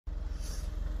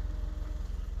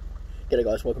G'day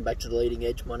guys, welcome back to The Leading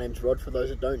Edge. My name's Rod, for those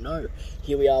that don't know.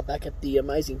 Here we are back at the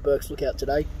amazing Bourkes Lookout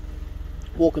today.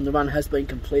 Walk on the run has been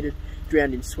completed,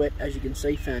 drowned in sweat, as you can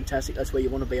see, fantastic. That's where you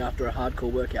want to be after a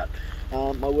hardcore workout.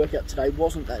 My workout today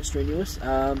wasn't that strenuous.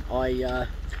 I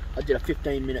did a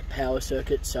 15-minute power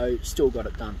circuit, so still got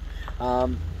it done.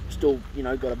 Still, you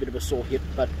know, got a bit of a sore hip,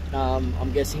 but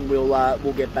I'm guessing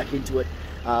we'll get back into it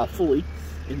fully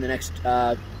in the next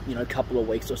couple of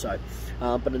weeks or so.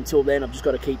 But until then, I've just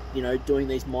got to keep doing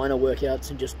these minor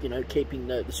workouts and just keeping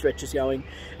the stretches going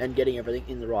and getting everything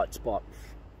in the right spot.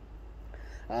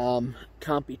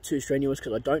 Can't be too strenuous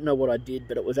because I don't know what I did,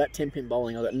 but it was at 10-pin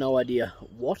bowling. I got no idea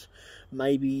what.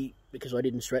 Maybe because I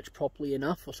didn't stretch properly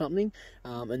enough or something.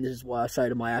 And this is why I say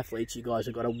to my athletes, you guys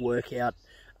have got to work out.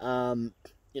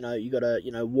 You got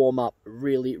to warm up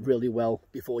really, really well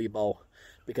before you bowl.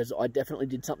 Because I definitely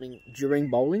did something during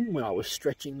bowling when I was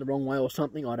stretching the wrong way or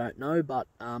something, I don't know, but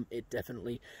it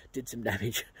definitely did some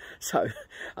damage. So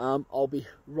I'll be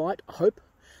right, I hope,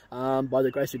 by the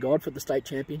grace of God, for the state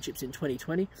championships in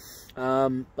 2020.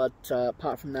 But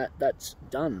apart from that, that's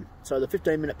done. So the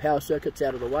 15-minute power circuit's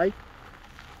out of the way.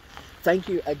 Thank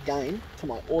you again to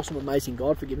my awesome, amazing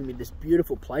God for giving me this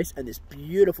beautiful place and this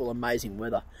beautiful, amazing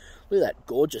weather. Look at that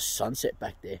gorgeous sunset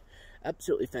back there.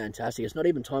 Absolutely fantastic. It's not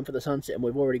even time for the sunset and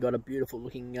we've already got a beautiful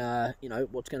looking,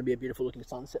 what's going to be a beautiful looking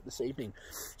sunset this evening.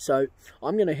 So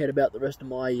I'm going to head about the rest of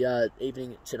my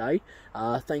evening today.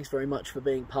 Thanks very much for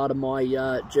being part of my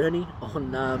journey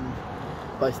on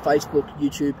both Facebook,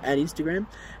 YouTube and Instagram.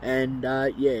 And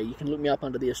yeah, you can look me up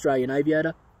under the Australian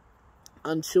Aviator.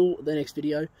 Until the next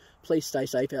video, please stay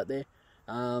safe out there.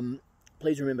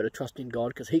 Please remember to trust in God,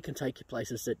 because He can take you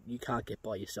places that you can't get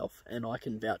by yourself. And I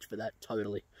can vouch for that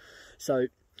totally. So,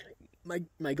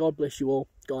 may God bless you all,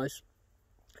 guys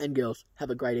and girls. Have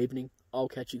a great evening. I'll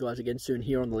catch you guys again soon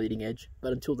here on The Leading Edge.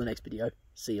 But until the next video,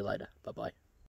 see you later. Bye-bye.